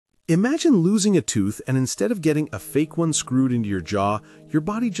Imagine losing a tooth and instead of getting a fake one screwed into your jaw, your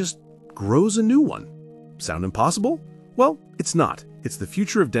body just grows a new one. Sound impossible? Well, it's not. It's the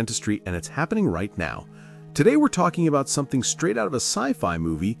future of dentistry and it's happening right now. Today we're talking about something straight out of a sci-fi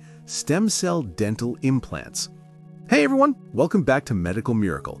movie, stem cell dental implants. Hey everyone, welcome back to Medical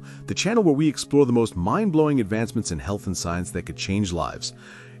Miracle, the channel where we explore the most mind-blowing advancements in health and science that could change lives.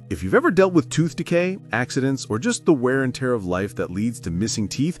 If you've ever dealt with tooth decay, accidents, or just the wear and tear of life that leads to missing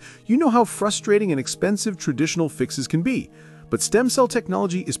teeth, you know how frustrating and expensive traditional fixes can be. But stem cell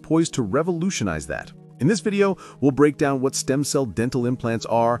technology is poised to revolutionize that. In this video, we'll break down what stem cell dental implants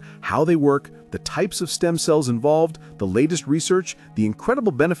are, how they work, the types of stem cells involved, the latest research, the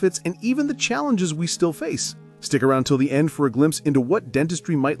incredible benefits, and even the challenges we still face. Stick around till the end for a glimpse into what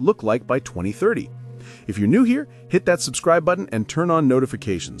dentistry might look like by 2030. If you're new here, hit that subscribe button and turn on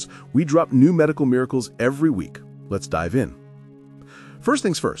notifications. We drop new medical miracles every week. Let's dive in. First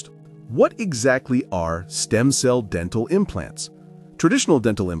things first, what exactly are stem cell dental implants? Traditional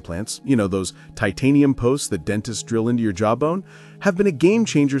dental implants, those titanium posts that dentists drill into your jawbone, have been a game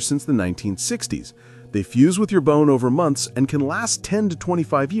changer since the 1960s. They fuse with your bone over months and can last 10 to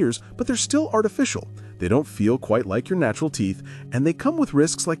 25 years, but they're still artificial. They don't feel quite like your natural teeth, and they come with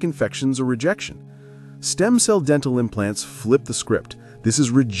risks like infections or rejection. Stem cell dental implants flip the script. This is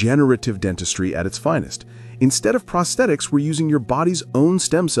regenerative dentistry at its finest. Instead of prosthetics, we're using your body's own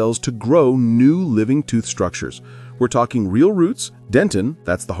stem cells to grow new living tooth structures. We're talking real roots, dentin,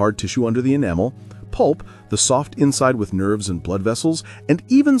 that's the hard tissue under the enamel, pulp, the soft inside with nerves and blood vessels, and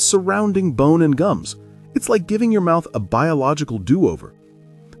even surrounding bone and gums. It's like giving your mouth a biological do-over.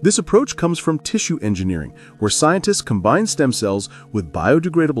 This approach comes from tissue engineering, where scientists combine stem cells with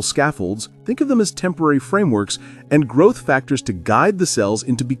biodegradable scaffolds, think of them as temporary frameworks, and growth factors to guide the cells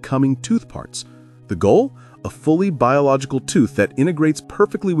into becoming tooth parts. The goal? A fully biological tooth that integrates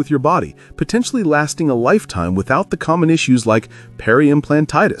perfectly with your body, potentially lasting a lifetime without the common issues like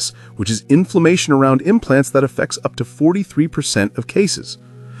peri-implantitis, which is inflammation around implants that affects up to 43% of cases.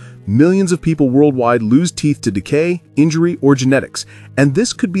 Millions of people worldwide lose teeth to decay, injury, or genetics, and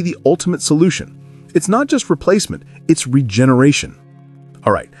this could be the ultimate solution. It's not just replacement, it's regeneration.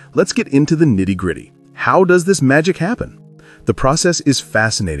 All right, let's get into the nitty-gritty. How does this magic happen? The process is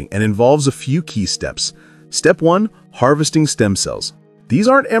fascinating and involves a few key steps. Step 1, harvesting stem cells. These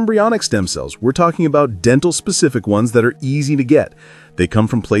aren't embryonic stem cells. We're talking about dental-specific ones that are easy to get. They come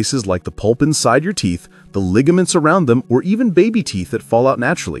from places like the pulp inside your teeth, the ligaments around them, or even baby teeth that fall out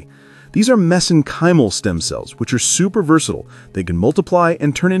naturally. These are mesenchymal stem cells, which are super versatile. They can multiply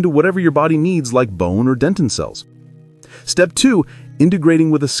and turn into whatever your body needs, like bone or dentin cells. Step 2, integrating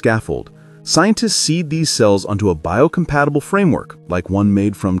with a scaffold. Scientists seed these cells onto a biocompatible framework, like one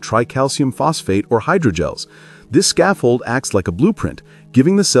made from tricalcium phosphate or hydrogels. This scaffold acts like a blueprint,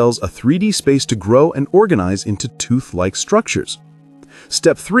 giving the cells a 3D space to grow and organize into tooth-like structures.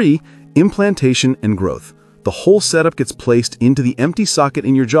 Step 3, implantation and growth. The whole setup gets placed into the empty socket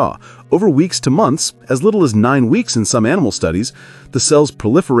in your jaw. Over weeks to months, as little as 9 weeks in some animal studies, the cells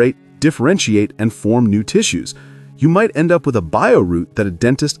proliferate, differentiate, and form new tissues. You might end up with a bioroot that a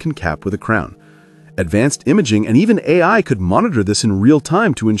dentist can cap with a crown. Advanced imaging and even AI could monitor this in real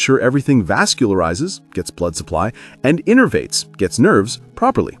time to ensure everything vascularizes, gets blood supply, and innervates, gets nerves,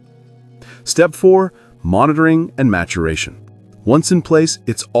 properly. Step 4, monitoring and maturation. Once in place,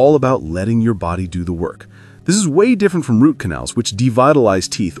 it's all about letting your body do the work. This is way different from root canals, which devitalize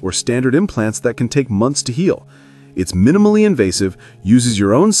teeth, or standard implants that can take months to heal. It's minimally invasive, uses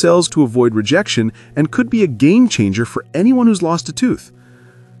your own cells to avoid rejection, and could be a game changer for anyone who's lost a tooth.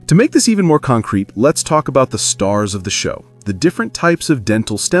 To make this even more concrete, let's talk about the stars of the show, the different types of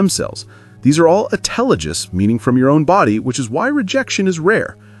dental stem cells. These are all autologous, meaning from your own body, which is why rejection is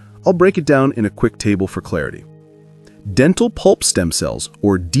rare. I'll break it down in a quick table for clarity. Dental pulp stem cells,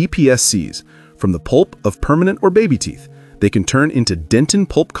 or DPSCs, from the pulp of permanent or baby teeth. They can turn into dentin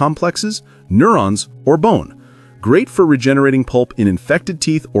pulp complexes, neurons, or bone. Great for regenerating pulp in infected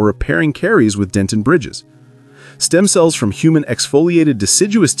teeth or repairing caries with dentin bridges. Stem cells from human exfoliated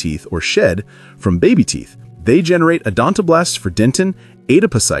deciduous teeth, or SHED, from baby teeth. They generate odontoblasts for dentin,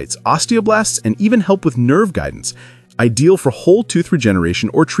 adipocytes, osteoblasts, and even help with nerve guidance, ideal for whole tooth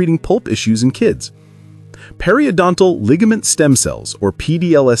regeneration or treating pulp issues in kids. Periodontal ligament stem cells, or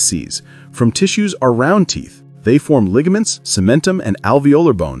PDLSCs, from tissues around teeth. They form ligaments, cementum, and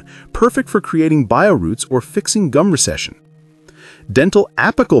alveolar bone, perfect for creating bioroots or fixing gum recession. Dental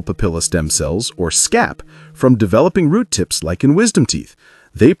apical papilla stem cells, or SCAP, from developing root tips like in wisdom teeth.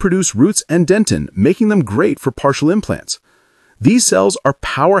 They produce roots and dentin, making them great for partial implants. These cells are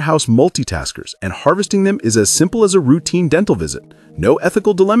powerhouse multitaskers, and harvesting them is as simple as a routine dental visit. No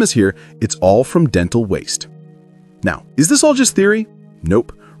ethical dilemmas here, it's all from dental waste. Now, is this all just theory?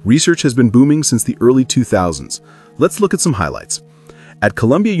 Nope. Research has been booming since the early 2000s. Let's look at some highlights. At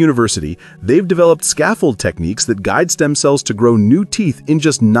Columbia University, they've developed scaffold techniques that guide stem cells to grow new teeth in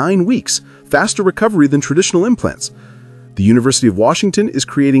just 9 weeks, faster recovery than traditional implants. The University of Washington is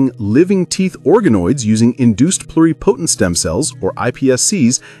creating living teeth organoids using induced pluripotent stem cells, or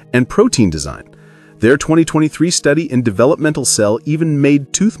iPSCs, and protein design. Their 2023 study in developmental cell even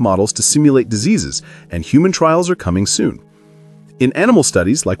made tooth models to simulate diseases, and human trials are coming soon. In animal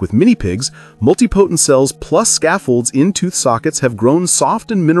studies, like with mini pigs, multipotent cells plus scaffolds in tooth sockets have grown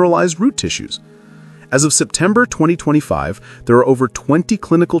soft and mineralized root tissues. As of September 2025, there are over 20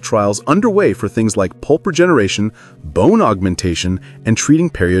 clinical trials underway for things like pulp regeneration, bone augmentation, and treating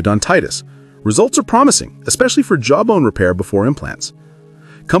periodontitis. Results are promising, especially for jawbone repair before implants.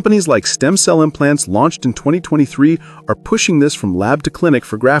 Companies like Stem Cell Implants, launched in 2023, are pushing this from lab to clinic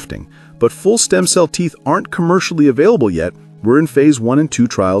for grafting, but full stem cell teeth aren't commercially available yet. We're in phase 1 and 2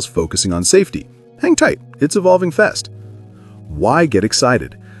 trials focusing on safety. Hang tight, it's evolving fast. Why get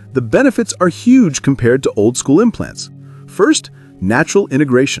excited? The benefits are huge compared to old-school implants. First, natural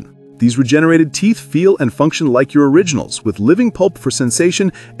integration. These regenerated teeth feel and function like your originals, with living pulp for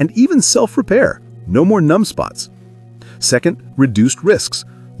sensation and even self-repair. No more numb spots. Second, reduced risks.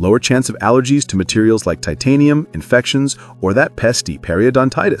 Lower chance of allergies to materials like titanium, infections, or that pesky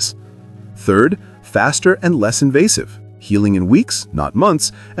periodontitis. Third, faster and less invasive. Healing in weeks, not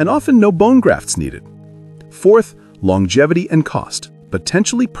months, and often no bone grafts needed. Fourth, longevity and cost.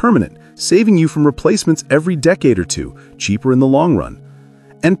 Potentially permanent, saving you from replacements every decade or two, cheaper in the long run.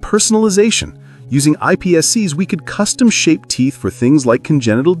 And personalization. Using iPSCs, we could custom shape teeth for things like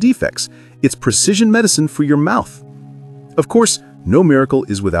congenital defects. It's precision medicine for your mouth. Of course, no miracle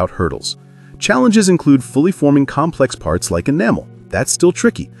is without hurdles. Challenges include fully forming complex parts like enamel. That's still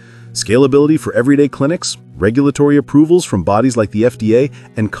tricky. Scalability for everyday clinics, regulatory approvals from bodies like the FDA,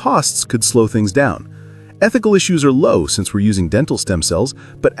 and costs could slow things down. Ethical issues are low since we're using dental stem cells,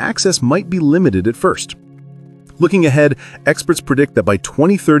 but access might be limited at first. Looking ahead, experts predict that by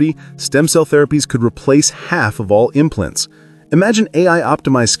 2030, stem cell therapies could replace half of all implants. Imagine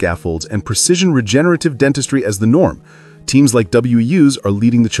AI-optimized scaffolds and precision regenerative dentistry as the norm. Teams like WEUs are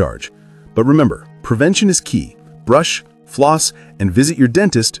leading the charge. But remember, prevention is key. Brush, floss, and visit your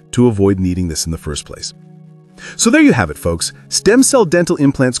dentist to avoid needing this in the first place. So there you have it, folks. Stem cell dental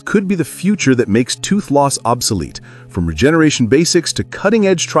implants could be the future that makes tooth loss obsolete. From regeneration basics to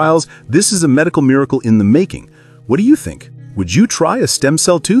cutting-edge trials, this is a medical miracle in the making. What do you think? Would you try a stem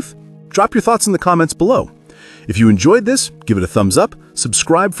cell tooth? Drop your thoughts in the comments below. If you enjoyed this, give it a thumbs up,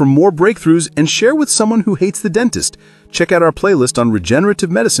 subscribe for more breakthroughs, and share with someone who hates the dentist. Check out our playlist on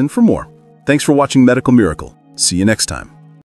regenerative medicine for more. Thanks for watching Medical Miracle. See you next time.